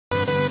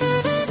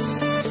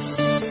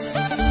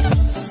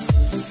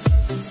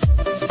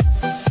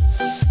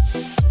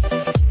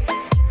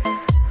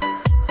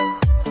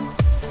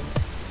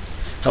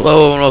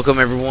Hello and welcome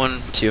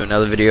everyone to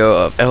another video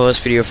of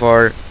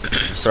LSPDFR.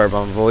 Sorry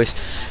about my voice.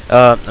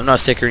 I'm not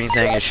sick or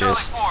anything, it's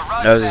just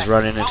nose is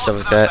running and stuff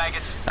like that.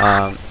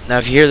 Now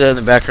if you hear that in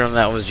the background,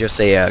 that was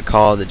just a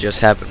call that just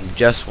happened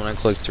just when I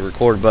clicked the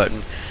record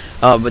button.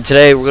 But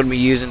today we're going to be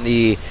using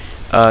the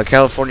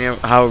California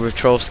Highway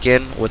Patrol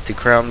skin with the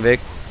Crown Vic,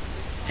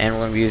 and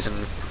we're going to be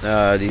using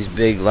these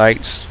big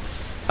lights.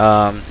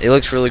 It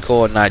looks really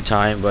cool at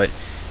nighttime, but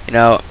you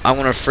know, I'm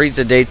gonna freeze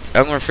it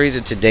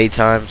to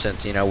daytime,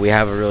 since you know we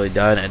haven't really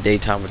done a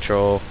daytime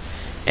patrol,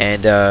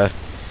 and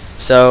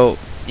so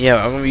yeah,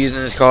 I'm gonna be using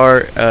this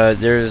car.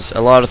 There's a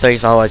lot of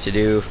things I like to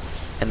do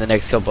in the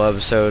next couple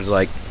episodes.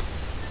 Like,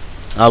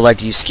 I like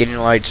to use skinny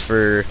lights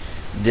for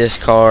this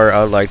car.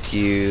 I would like to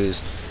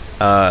use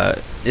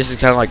this is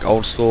kind of like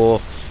old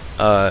school,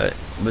 but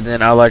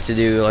then I like to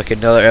do like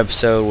another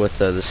episode with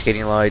the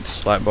skinny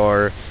lights, light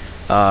bar,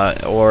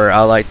 or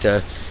I like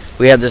to.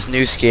 We have this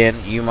new skin.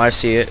 You might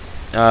see it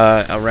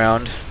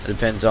around. It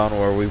depends on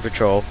where we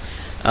patrol.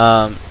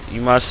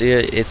 You might see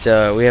it. It's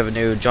we have a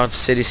new Johnson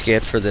City skin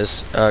for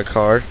this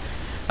car.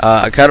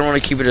 I kind of want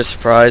to keep it a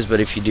surprise, but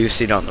if you do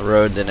see it on the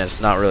road, then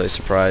it's not really a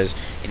surprise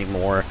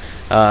anymore.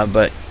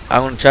 But I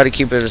want to try to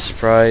keep it a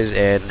surprise,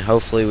 and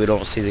hopefully we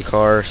don't see the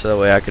car, so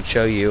that way I could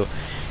show you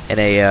in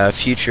a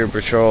future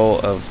patrol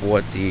of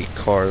what the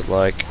car is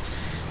like.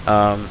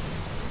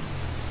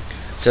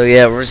 So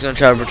yeah, we're just going to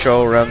try to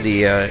patrol around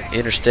the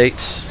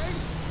interstates.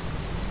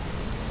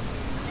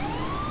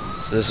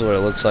 So this is what it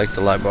looks like,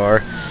 the light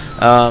bar.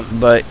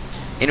 But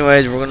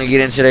anyways, we're going to get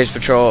into today's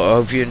patrol. I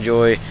hope you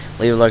enjoy.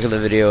 Leave a like on the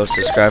video,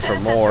 subscribe for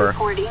more.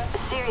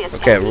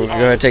 Okay, we're going to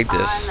go ahead and take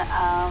this.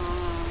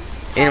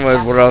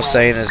 Anyways, what I was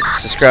saying is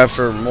subscribe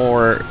for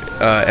more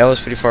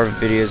LSPDFR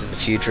videos in the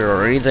future,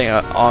 or anything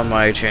on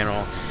my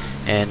channel.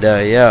 And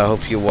yeah, I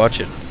hope you watch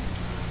it.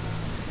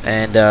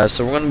 And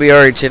so we're going to be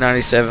already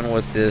 1097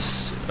 with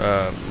this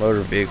motor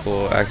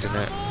vehicle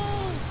accident.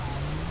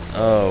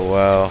 Oh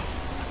wow,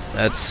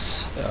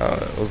 that's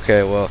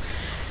okay. Well,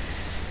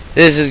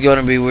 this is going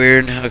to be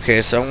weird.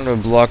 Okay, so I'm going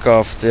to block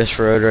off this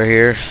road right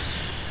here.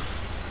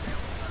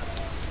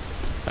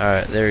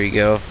 Alright, there you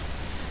go.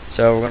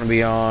 So we're going to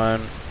be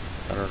on,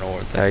 I don't know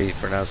how you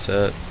pronounce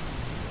that,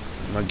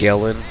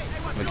 Magellan or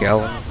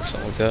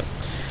something like that.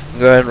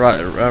 Go ahead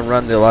and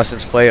run the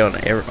license plate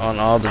on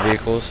all the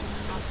vehicles.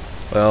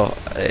 Well,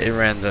 it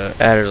ran the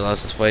adder's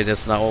license plate.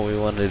 That's not what we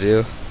wanted to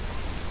do.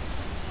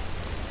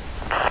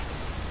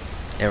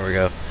 There we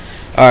go.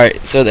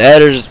 Alright, so the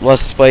adder's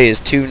license plate is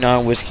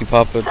 29 Whiskey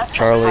Papa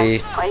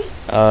Charlie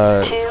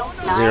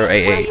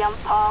 088.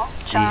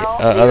 The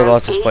other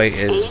license plate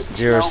is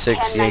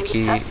 06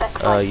 Yankee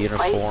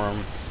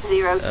Uniform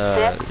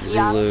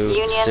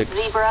Zulu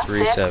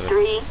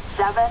 637.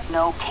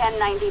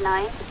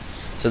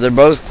 So they're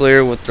both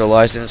clear with their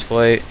license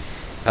plate.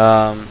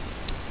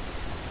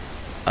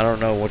 I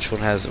don't know which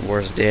one has the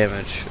worst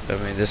damage. I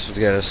mean, this one's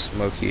got a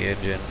smoky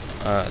engine.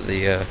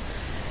 The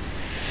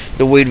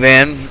weed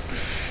van.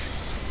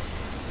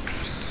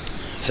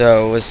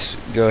 So let's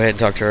go ahead and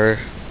talk to her.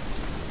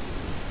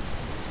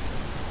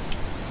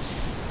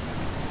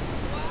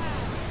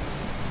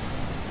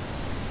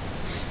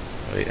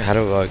 Wait, how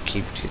do I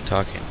keep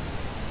talking?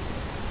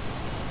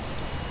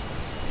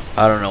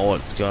 I don't know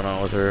what's going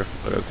on with her,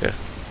 but okay.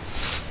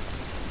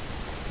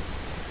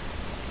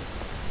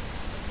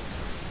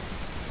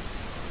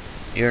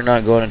 You're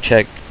not going to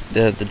check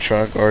the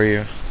trunk, are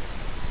you?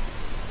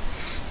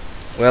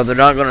 Well, they're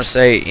not going to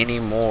say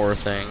any more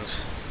things.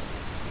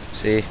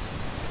 See?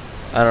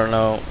 I don't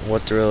know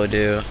what to really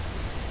do.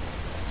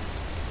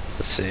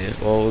 Let's see.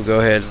 Well, we'll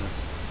go ahead and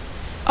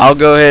I'll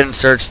go ahead and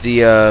search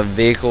the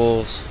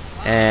vehicles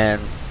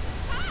and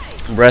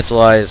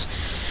breathalyze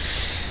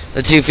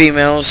the two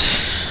females,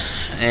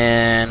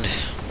 and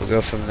we'll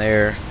go from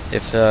there.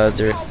 If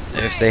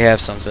they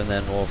have something,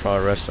 then we'll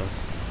probably arrest them.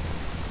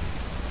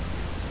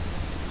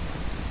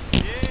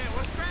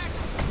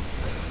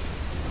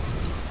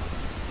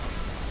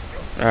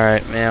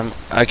 Alright, ma'am,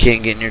 I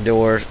can't get in your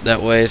door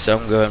that way, so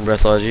I'm going to go ahead and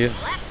breathalyze you.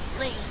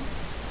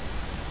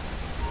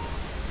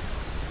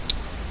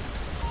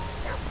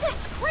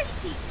 That's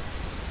crazy.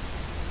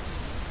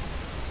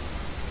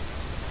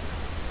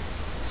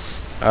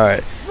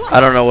 Alright, I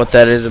don't know what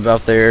that is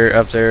about there.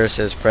 Up there it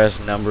says press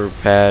number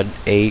pad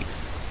 8.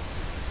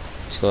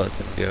 So let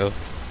them go.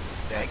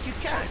 Thank you,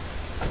 kind.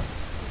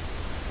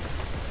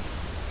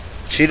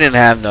 She didn't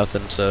have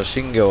nothing, so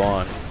she can go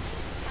on.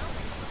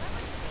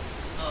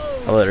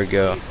 I'll let her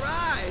go.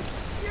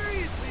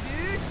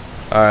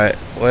 Alright,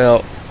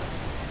 well.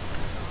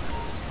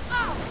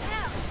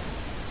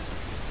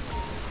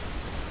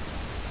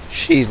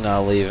 She's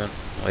not leaving.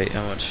 Wait,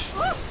 how much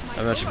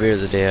beer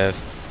did they have?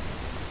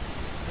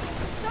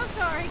 So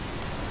sorry.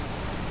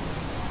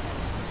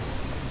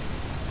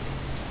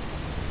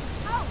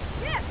 Oh,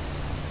 yeah.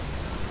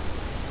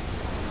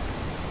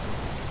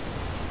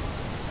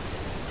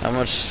 How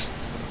much?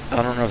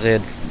 I don't know if they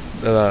had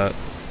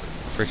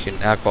freaking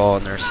alcohol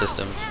in their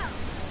systems.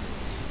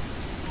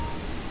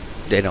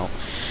 They don't.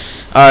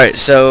 Alright,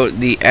 so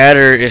the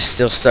adder is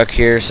still stuck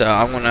here, so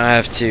I'm gonna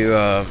have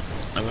to,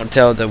 I'm gonna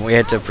tell them we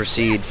have to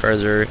proceed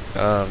further,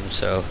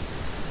 so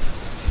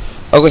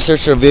I'll go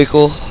search for a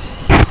vehicle,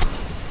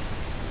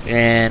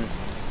 and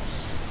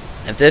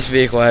if this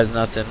vehicle has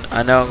nothing,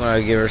 I know I'm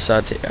gonna give her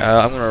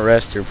I'm gonna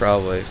arrest her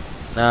probably.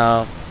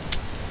 No,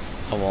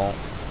 I won't,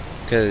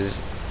 because,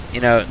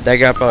 you know, that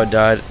guy probably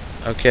died.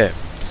 Okay.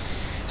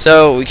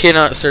 So, we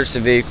cannot search the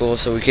vehicle,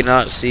 so we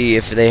cannot see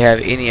if they have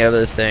any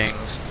other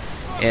things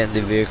in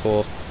the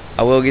vehicle.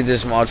 I will get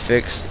this mod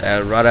fixed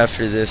right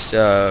after this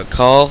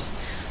call.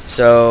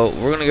 So,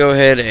 we're going to go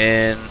ahead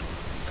and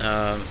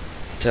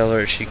tell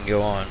her she can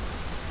go on.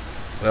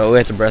 Well, we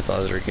have to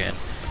breathalyze her again,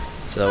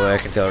 so that way I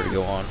can tell her to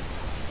go on.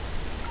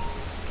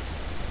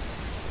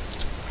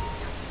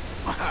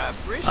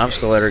 I'm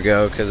just going to let her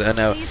go, because I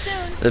know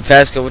the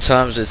past couple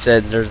times it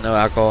said there's no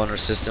alcohol in her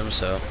system,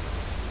 so...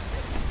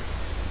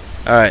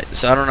 Alright,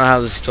 so I don't know how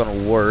this is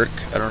gonna work.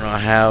 I don't know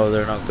how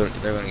they're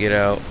gonna get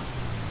out.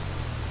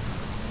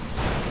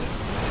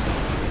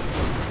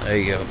 There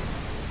you go.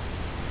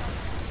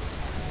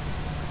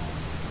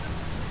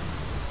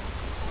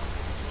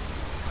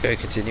 Okay,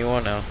 continue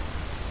on now.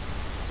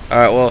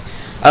 Alright, well,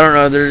 I don't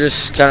know, they're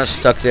just kinda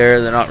stuck there,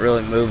 they're not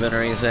really moving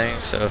or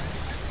anything, so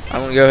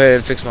I'm gonna go ahead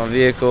and fix my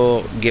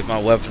vehicle, get my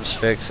weapons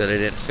fixed, that I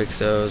didn't fix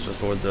those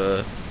before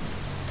the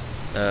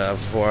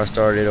before I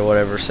started or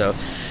whatever, so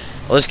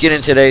let's get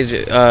into today's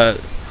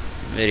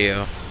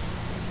video.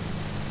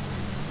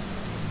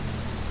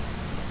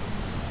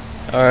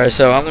 Alright,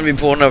 so I'm going to be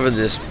pulling over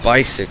this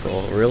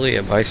bicycle. Really?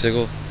 A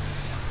bicycle?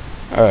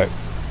 Alright.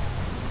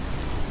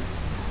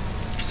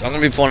 So I'm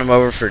going to be pulling him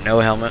over for no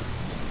helmet.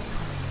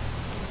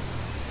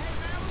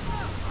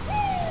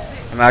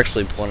 I'm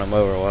actually pulling him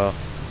over. Wow.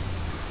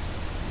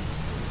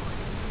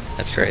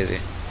 That's crazy.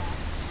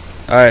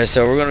 Alright,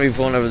 so we're going to be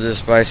pulling over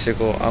this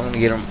bicycle. I'm going to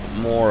get him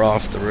more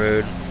off the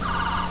road.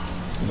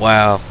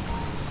 Wow,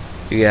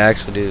 you can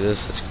actually do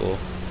this. That's cool.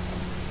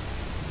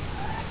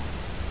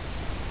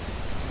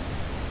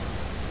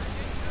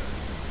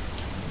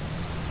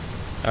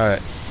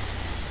 Alright,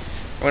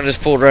 we're gonna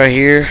just pull right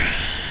here,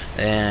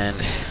 and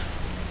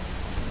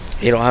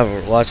you don't have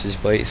a license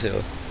plate,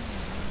 so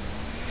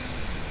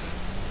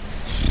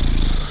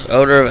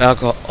odor of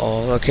alcohol.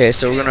 Oh, okay,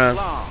 so we're gonna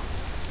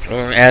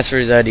ask for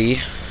his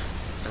ID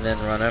and then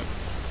run it.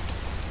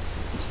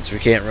 Since we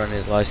can't run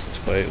his license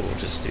plate, we'll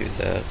just do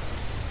that.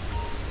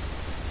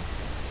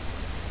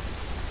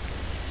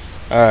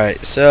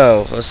 Alright,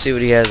 so let's see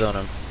what he has on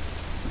him.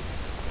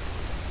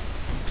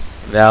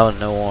 Valid,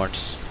 no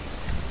warrants.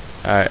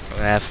 Alright, I'm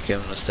gonna ask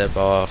him to step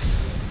off.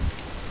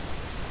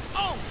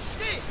 Oh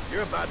shit!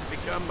 You're about to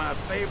become my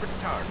favorite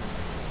target.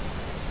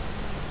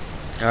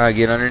 Alright,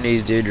 get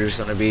underneath, dude. You're just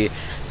gonna be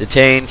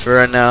detained for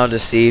right now to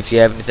see if you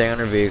have anything on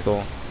your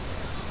vehicle.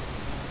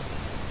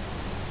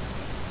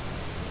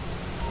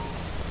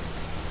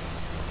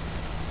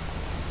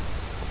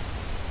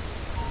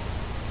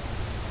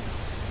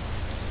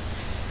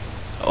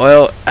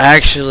 Well,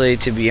 actually,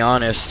 to be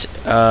honest,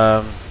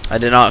 I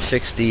did not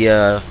fix the,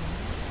 I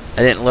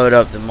didn't load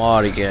up the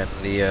mod again,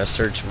 the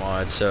search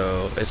mod,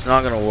 so it's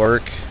not going to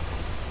work.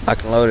 I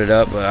can load it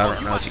up, but I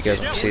don't know if you guys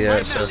want to see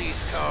that, so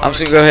I'm just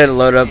going to go ahead and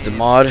load up the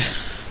mod,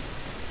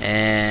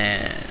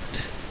 and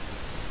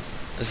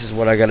this is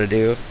what I got to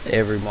do,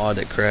 every mod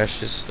that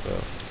crashes,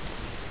 well,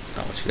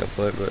 not what you got to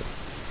put, but...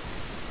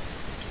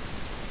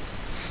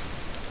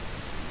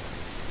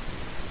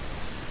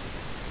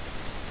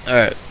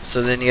 Alright,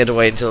 so then you have to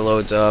wait until it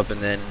loads up,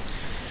 and then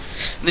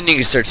you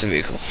can search the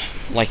vehicle,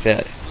 like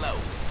that.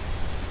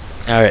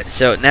 Alright,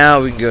 so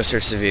now we can go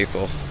search the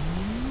vehicle.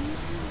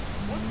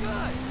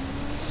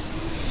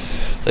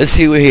 Let's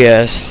see what he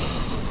has.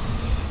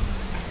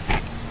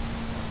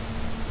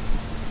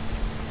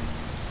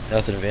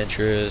 Nothing of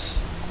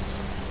interest.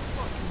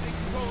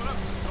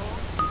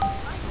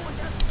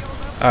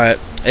 Alright,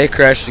 it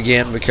crashed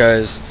again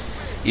because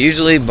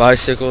usually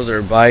bicycles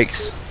or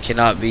bikes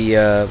cannot be,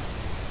 they're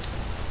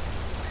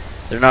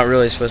not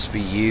really supposed to be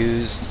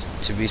used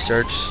to be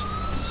searched,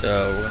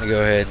 so we're going to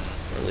go ahead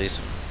and release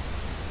them.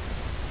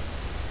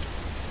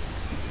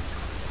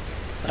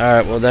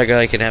 Alright, well that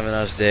guy can have a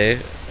nice day.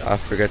 I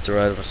forgot to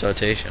write him a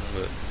citation,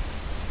 but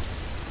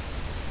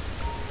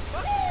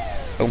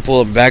I'm going to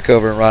pull him back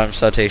over and write him a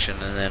citation,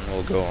 and then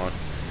we'll go on.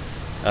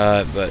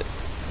 But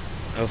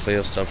hopefully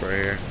he'll stop right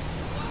here.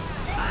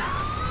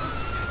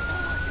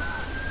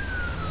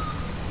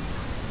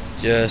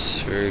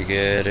 Just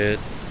forget it.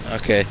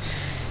 Okay.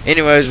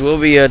 Anyways,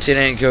 we'll be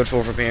 10 code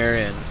 4 from here,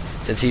 and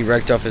since he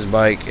wrecked off his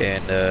bike,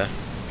 and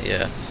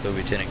yeah, so we'll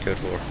be 10 code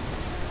 4.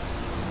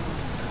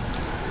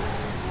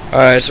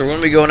 Alright, so we're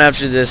going to be going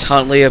after this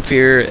Huntley up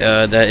here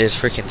that is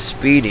freaking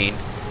speeding.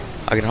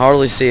 I can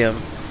hardly see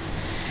him.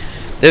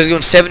 They was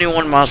going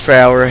 71 miles per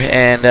hour,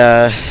 and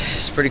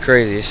it's pretty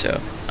crazy, so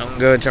I'm going to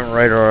go ahead and turn my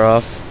radar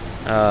off.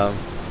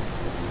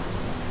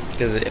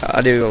 Because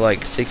I do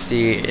like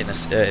 60, and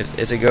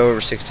if it go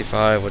over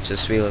 65, which is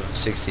speed limit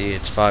 60,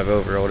 it's 5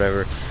 over or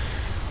whatever.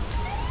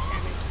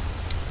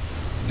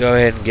 Go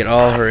ahead and get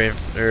all her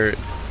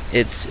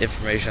it's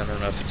information. I don't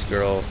know if it's a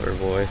girl or a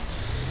boy.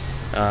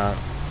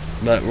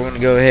 But we're going to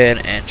go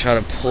ahead and try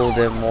to pull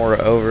them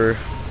more over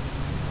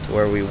to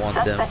where we want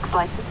them. Suspect's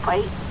license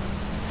plate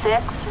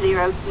 60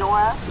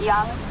 Nora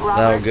Young Robert.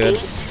 That'll good.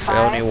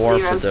 Felony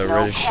warrant for the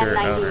registered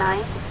owner.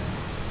 1099.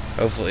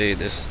 Hopefully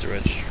this is the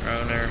registered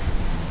owner.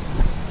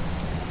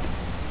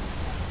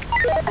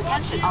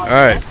 Attention,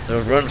 Alright,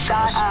 they'll run from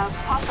got us. a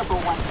possible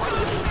one for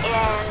you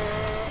in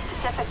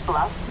Pacific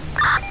Bluff.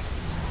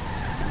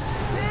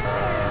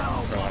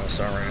 Don't want to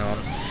start running on.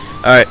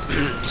 Alright,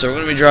 so we're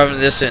going to be driving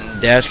this in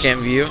dash cam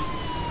view.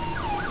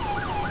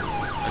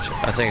 Which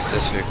I think it's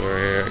this vehicle right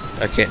here.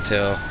 I can't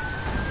tell.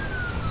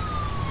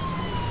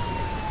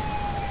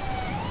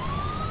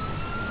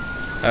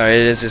 Alright,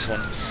 it is this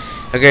one.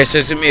 Okay, so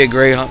it's going to be a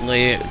gray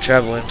Huntley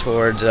traveling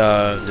towards,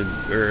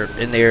 or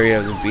in the area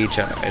of the beach.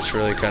 It's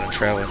really kind of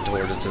traveling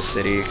towards the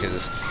city,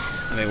 because,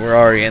 I mean, we're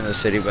already in the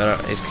city, but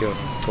it's going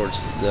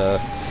towards the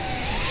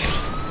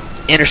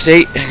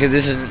interstate, because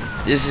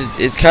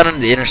it's kind of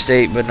the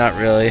interstate, but not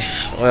really.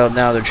 Well,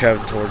 now they're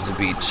traveling towards the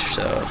beach,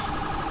 so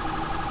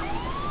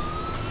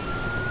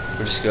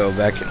we'll just go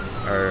back in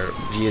our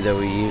view that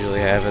we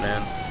usually have it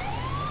in.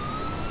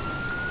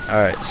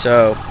 Alright,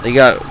 so they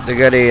got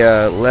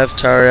a left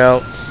tire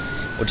out,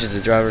 which is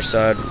the driver's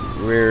side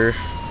rear.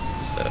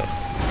 So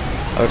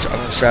I'm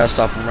gonna try to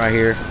stop them right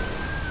here.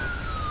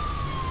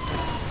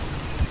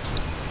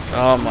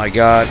 Oh my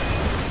god.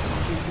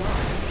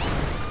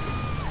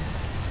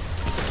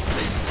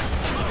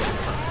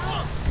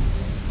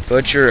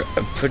 Put your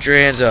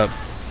hands up.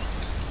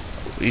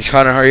 Are you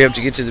trying to hurry up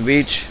to get to the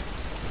beach?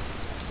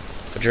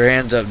 Put your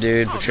hands up,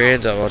 dude. Put your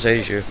hands up. I'll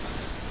tase you.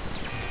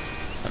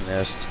 I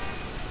missed.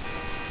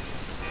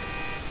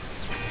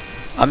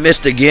 I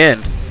missed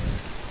again.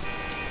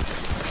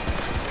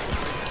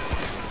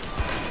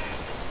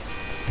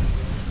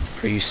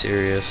 Are you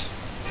serious?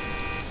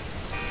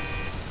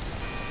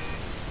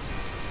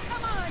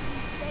 Come on, you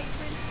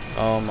vagrants.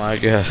 Oh my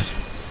god.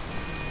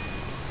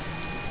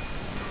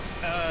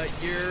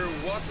 You're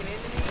walking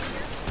into me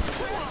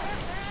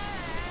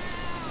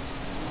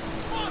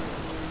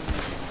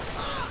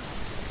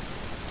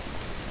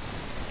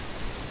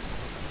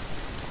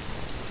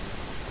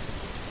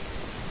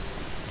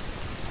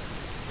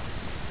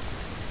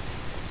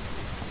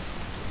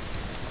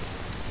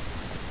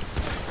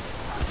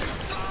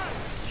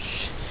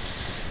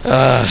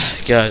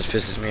God, this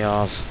pisses me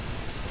off.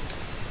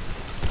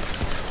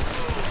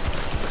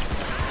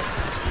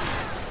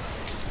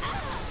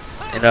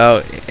 You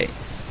know,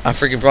 I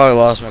freaking probably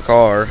lost my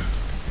car.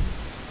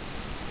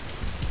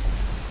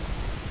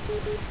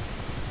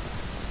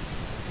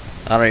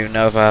 I don't even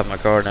know if I have my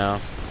car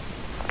now.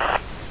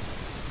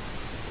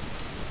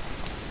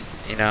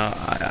 You know,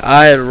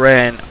 I had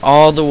ran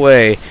all the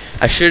way.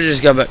 I should have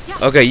just got back.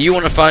 Okay, you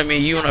want to fight me?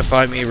 You want to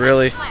fight me?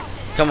 Really?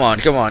 Come on,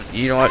 come on.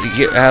 You know what?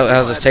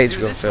 How's this taser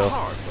gonna feel?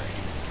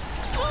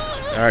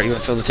 Alright, you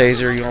wanna feel the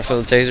taser? You wanna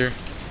feel the taser?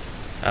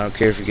 I don't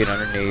care if you get on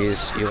your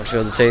knees. You wanna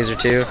feel the taser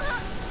too?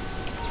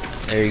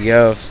 There you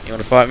go. You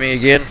wanna fight me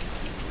again?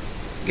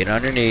 Get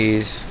on your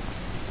knees.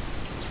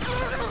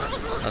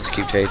 Let's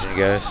keep tasing you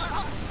guys.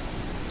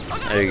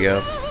 There you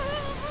go.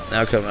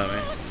 Now come at me.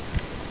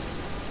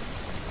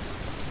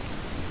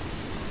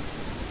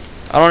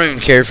 I don't even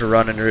care for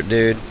running,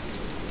 dude.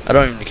 I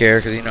don't even care,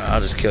 because, you know,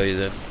 I'll just kill you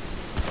then.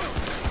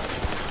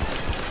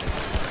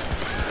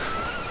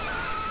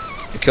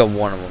 I killed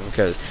one of them,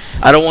 because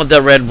I don't want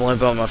that red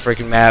blimp on my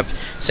freaking map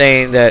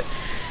saying that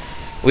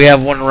we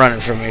have one running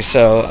from me,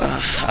 so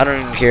I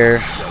don't even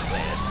care.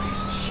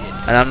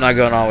 And I'm not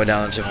going all the way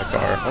down to my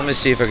car. Let me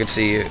see if I can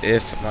see you,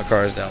 if my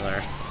car is down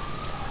there.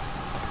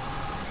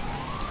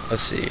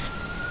 Let's see.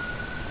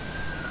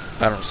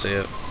 I don't see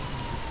it.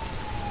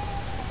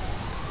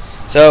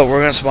 So,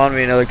 we're going to spawn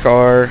me another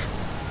car.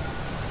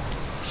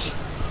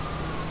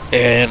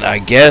 And I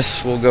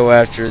guess we'll go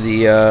after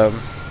the,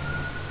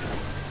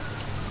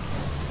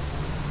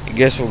 I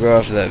guess we'll go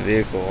after that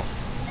vehicle.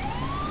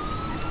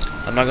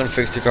 I'm not going to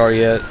fix the car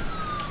yet.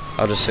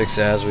 I'll just fix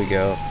it as we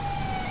go.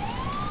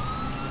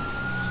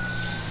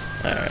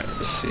 Alright,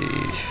 let's see.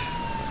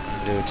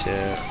 Do it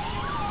too.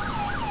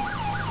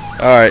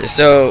 Alright,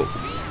 so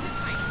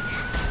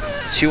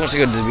she wants to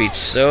go to the beach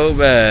so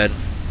bad.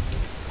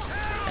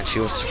 And she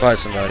wants to fight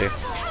somebody.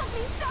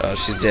 Oh,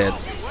 she's dead.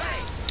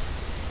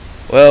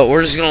 Well,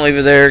 we're just going to leave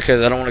it there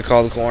because I don't want to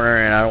call the corner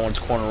and I don't want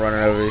the corner running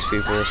over these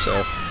people.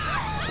 So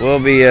we'll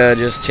be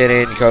just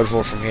 10-8 and code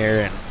 4 from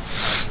here. And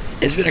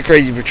it's been a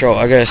crazy patrol.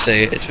 I gotta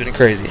say, it's been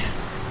crazy.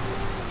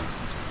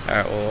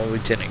 Alright, well, we'll be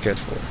 10 and code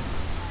 4.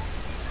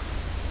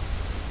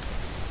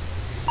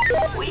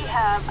 We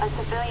have a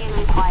civilian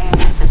required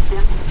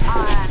assistance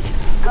on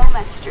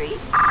Gomez Street.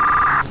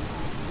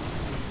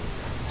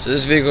 So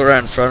this vehicle right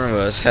in front of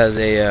us has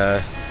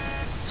a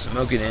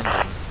smoking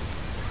engine.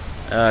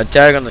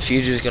 Tag on the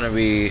future is going to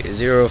be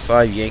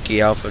 05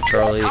 Yankee Alpha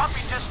Charlie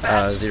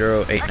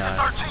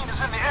 089.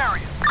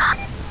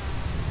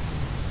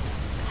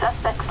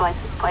 Suspect's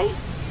license plate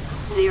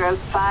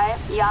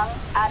 05, Young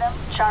Adam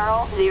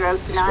Charles Expired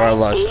 098,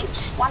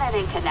 license. wanted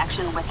in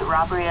connection with the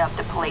robbery of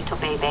the Paleto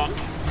Bay Bank.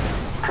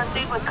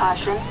 Proceed with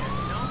caution.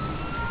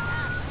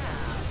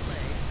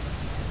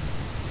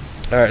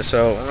 Alright,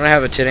 so I'm gonna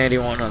have a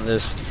 1081 on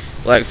this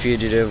black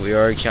fugitive. We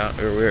are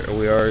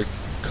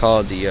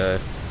called the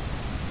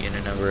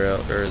unit number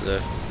out, or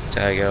the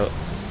tag out.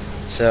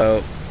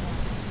 So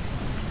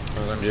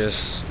I'm gonna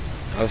just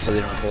hopefully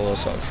they don't pull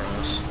us off from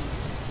us.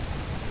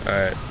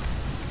 Alright.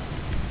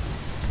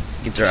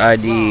 Get their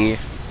ID.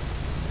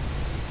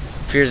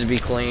 Appears to be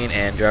clean,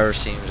 and driver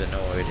seems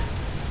annoyed.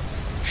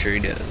 I'm sure he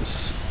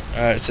does.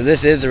 Alright, so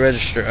this is the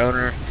registered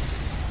owner,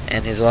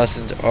 and his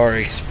license are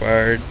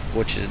expired,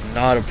 which is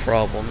not a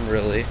problem,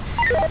 really.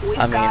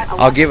 I mean,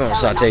 I'll give him a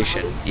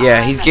citation.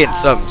 Yeah, he's getting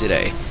something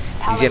today.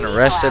 He's getting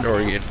arrested or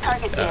getting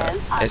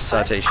a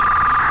citation.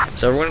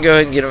 So we're gonna go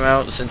ahead and get him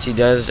out, since he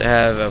does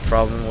have a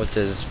problem with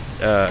his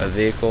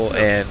vehicle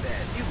and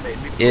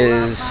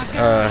does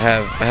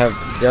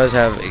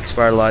have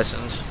expired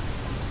license.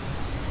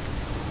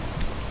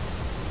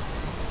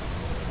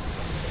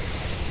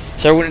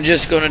 So we're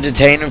just going to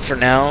detain him for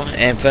now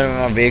and put him in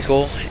my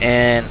vehicle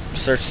and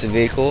search the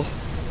vehicle.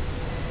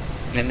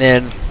 And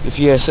then if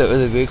he has something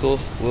with the vehicle,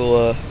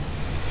 we'll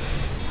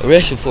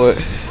arrest him for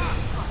it.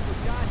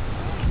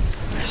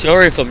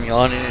 Sorry if I'm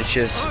yawning, it's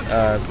just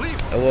I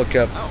woke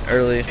up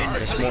early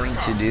this morning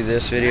to do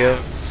this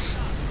video.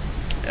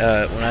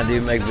 When I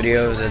do make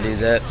videos, I do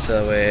that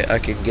so that way I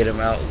can get them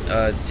out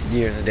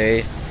during the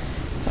day.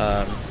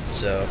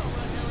 So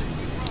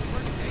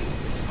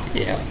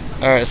yeah.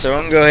 Alright, so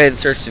I'm gonna go ahead and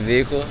search the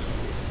vehicle.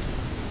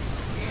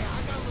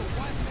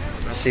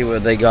 Let's see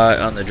what they got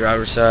on the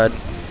driver's side.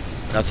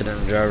 Nothing on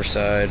the driver's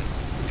side.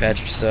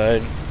 Passenger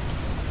side.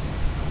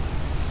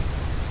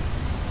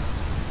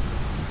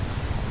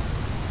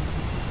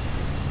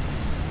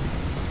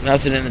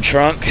 Nothing in the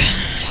trunk.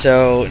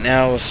 So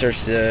now we'll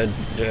search the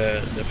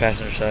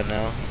passenger side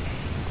now.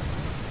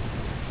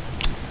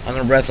 I'm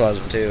gonna breathalyze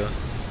them too.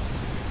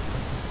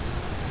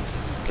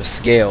 The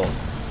scale.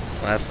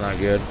 Well, that's not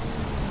good.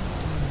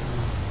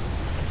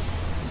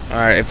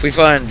 Alright, if we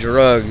find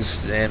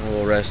drugs, then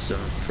we'll arrest them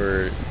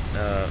for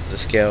the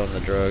scale and the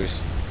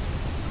drugs.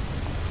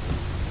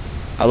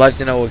 I'd like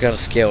to know what kind of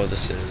scale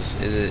this is.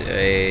 Is it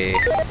a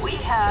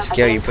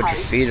scale you put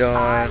your feet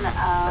on,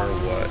 or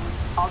what?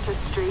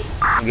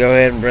 Go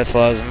ahead and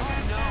breathalyze him.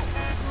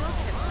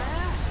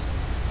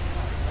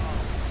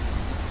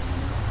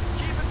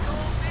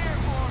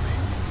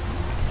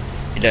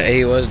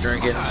 He was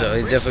drinking, so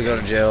he's definitely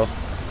going to jail.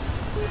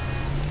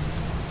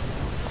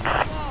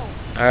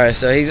 Alright,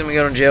 so he's going to be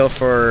going to jail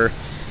for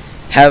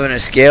having a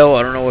scale.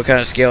 I don't know what kind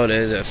of scale it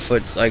is. A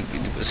foot, like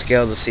a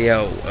scale to see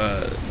how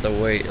the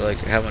weight, like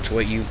how much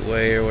weight you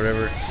weigh or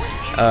whatever.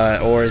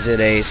 Or is it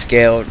a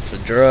scale for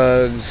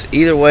drugs?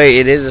 Either way,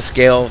 it is a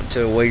scale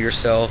to weigh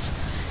yourself,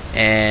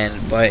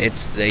 but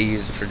they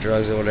use it for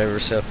drugs or whatever.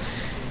 So,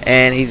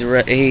 and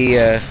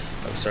oh,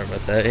 sorry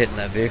about that, hitting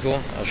that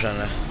vehicle. I was trying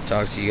to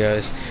talk to you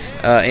guys.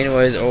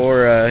 Anyways,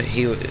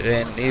 he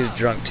was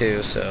drunk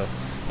too. So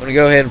I'm gonna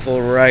go ahead and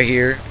pull right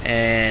here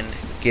and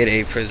get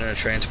a prisoner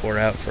transport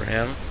out for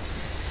him.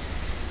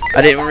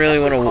 I didn't really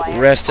want to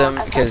arrest him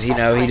because, you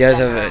know, he does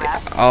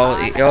have all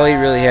he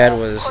really had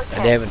was a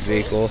damaged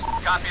vehicle,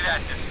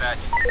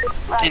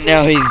 and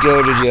now he's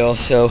going to jail.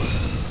 So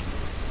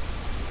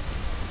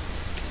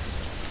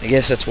I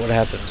guess that's what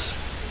happens.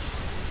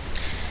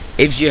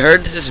 If you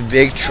heard this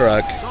big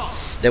truck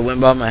that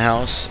went by my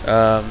house,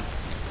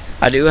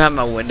 I do have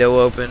my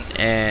window open,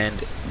 and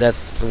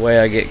that's the way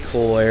I get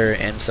cool air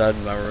inside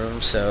my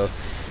room. So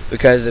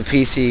because the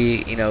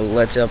PC, you know,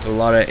 lets up a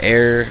lot of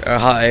air,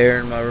 hot air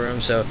in my room,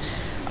 so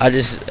I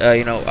just,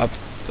 you know, I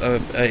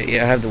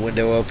have the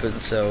window open.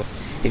 So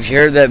if you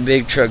heard that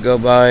big truck go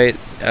by,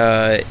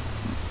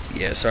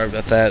 yeah, sorry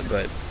about that,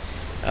 but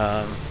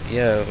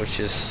yeah, which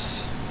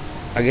is,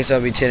 I guess I'll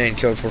be 10-8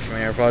 code 4 from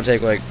here. I'll probably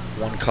take like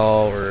one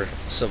call or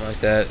something like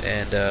that,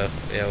 and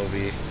yeah, we'll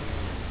be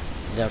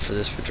done for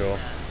this patrol.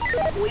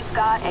 We've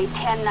got a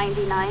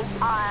 1099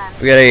 on.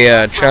 We got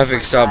a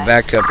traffic stop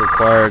backup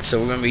required, so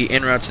we're going to be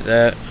en route to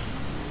that.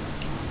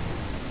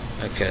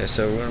 Okay,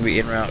 so we're going to be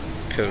en route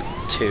code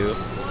 2.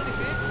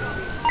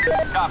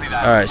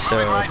 Alright, so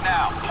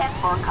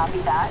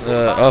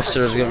the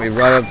officer is going to be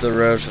right up the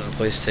road from the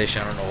police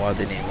station. I don't know why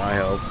they need my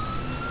help.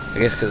 I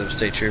guess because I'm a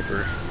state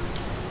trooper.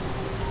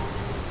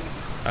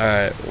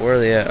 Alright, where are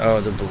they at? Oh,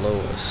 they're below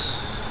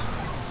us.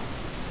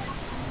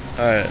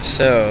 Alright,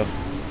 so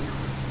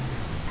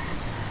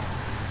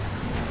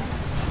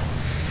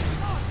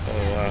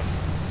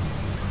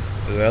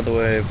move out of the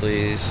way,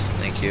 please.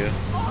 Thank you.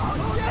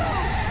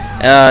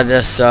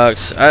 That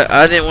sucks.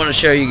 I didn't want to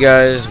show you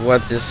guys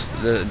what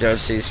the Darth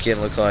Sea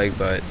skin looked like,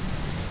 but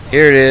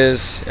here it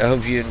is. I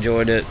hope you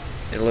enjoyed it.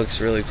 It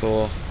looks really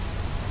cool.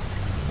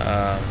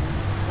 I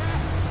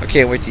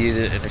can't wait to use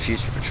it in a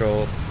future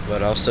patrol,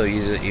 but I'll still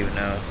use it even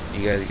though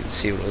you guys get to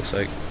see what it looks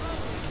like.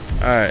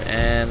 Alright,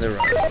 and they're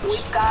running.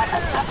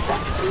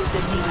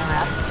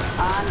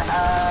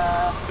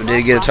 We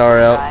did get a tower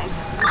out.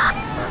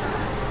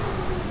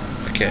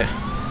 Okay.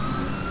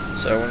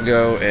 So I'm gonna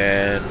go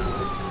and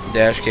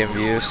dash cam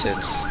view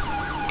since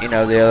you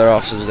know the other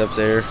officer's up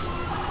there.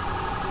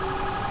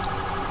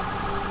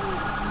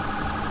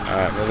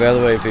 Alright, move out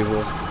of the way,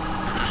 people.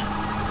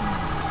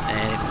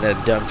 And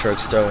that dump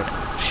truck's throwing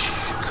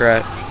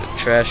crap,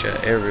 trash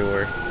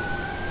everywhere.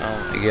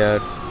 Oh my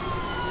god.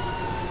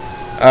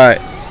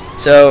 Alright,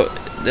 so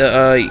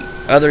the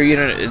other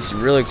unit is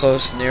really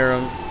close near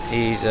him.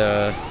 He's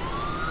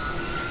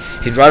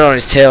right on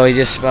his tail. He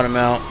just spun him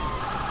out.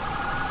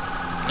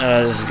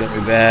 This is gonna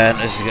be bad.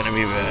 This is gonna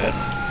be bad.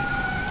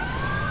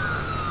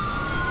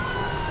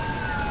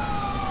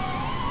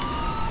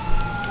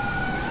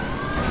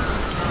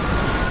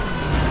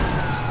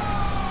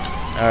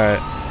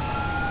 Alright.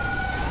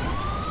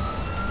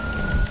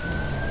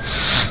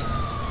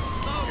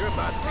 You're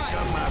about to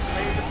become my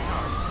favorite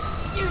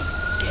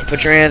target.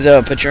 Put your hands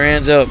up. Put your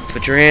hands up.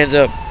 Put your hands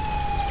up.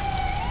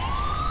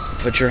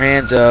 Put your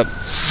hands up.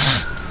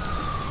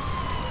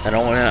 I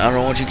don't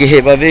want you to get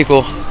hit by a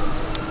vehicle.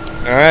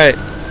 Alright.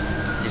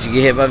 If you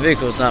get hit by a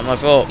vehicle, it's not my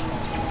fault.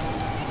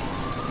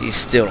 You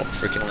still don't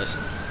freaking listen.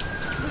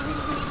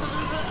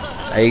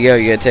 There you go,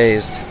 you got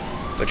tased.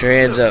 Put your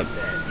hands up.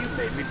 You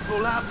made me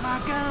pull out my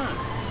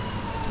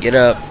gun. Get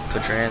up.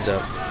 Put your hands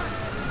up.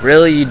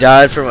 Really? You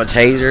died from a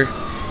taser?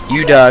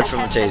 You died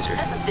from a taser.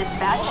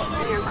 Dispatch,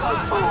 clear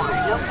code 4.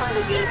 No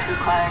further units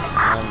required.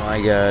 Oh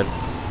my god.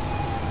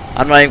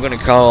 I'm not even going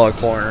to call a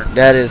corner.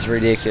 That is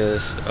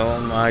ridiculous. Oh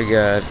my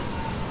god.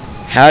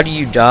 How do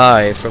you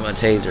die from a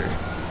taser?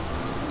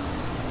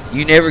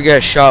 You never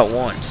got shot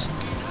once.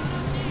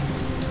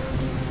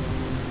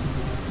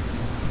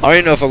 I don't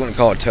even know if I'm going to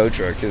call a tow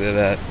truck because of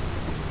that.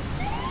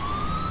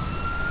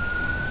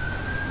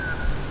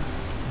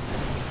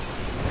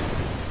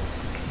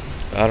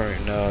 I don't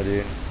even know,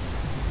 dude.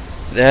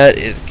 That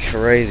is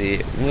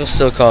crazy. We'll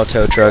still call a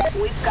tow truck.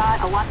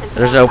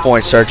 There's no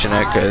point searching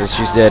it because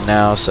she's dead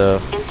now,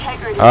 so.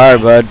 Alright,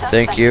 bud.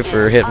 Thank you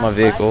for hitting my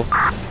vehicle.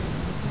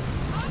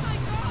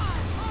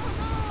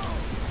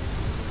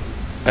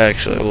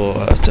 Actually, we'll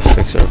have to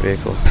fix our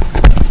vehicle.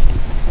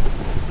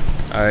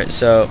 Alright,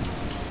 so.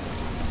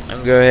 I'm going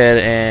to go ahead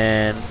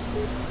and.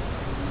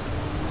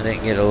 I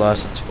didn't get a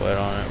license plate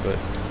on it, but.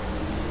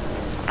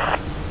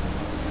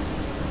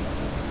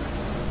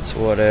 It's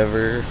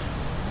whatever.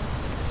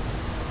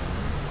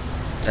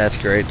 That's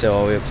great. It's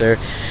all the way up there.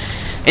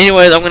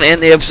 Anyways, I'm going to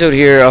end the episode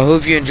here. I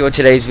hope you enjoyed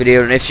today's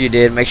video, and if you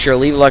did, make sure to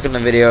leave a like on the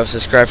video,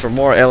 subscribe for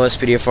more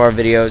LSPDFR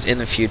videos in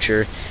the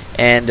future,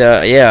 and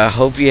yeah, I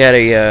hope you had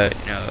a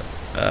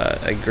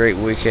great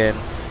weekend.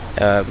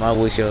 My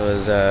weekend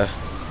was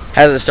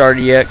hasn't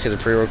started yet because I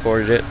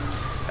pre-recorded it,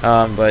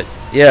 but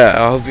yeah,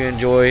 I hope you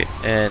enjoy,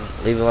 and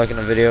leave a like on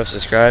the video,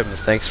 subscribe, and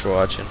thanks for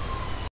watching.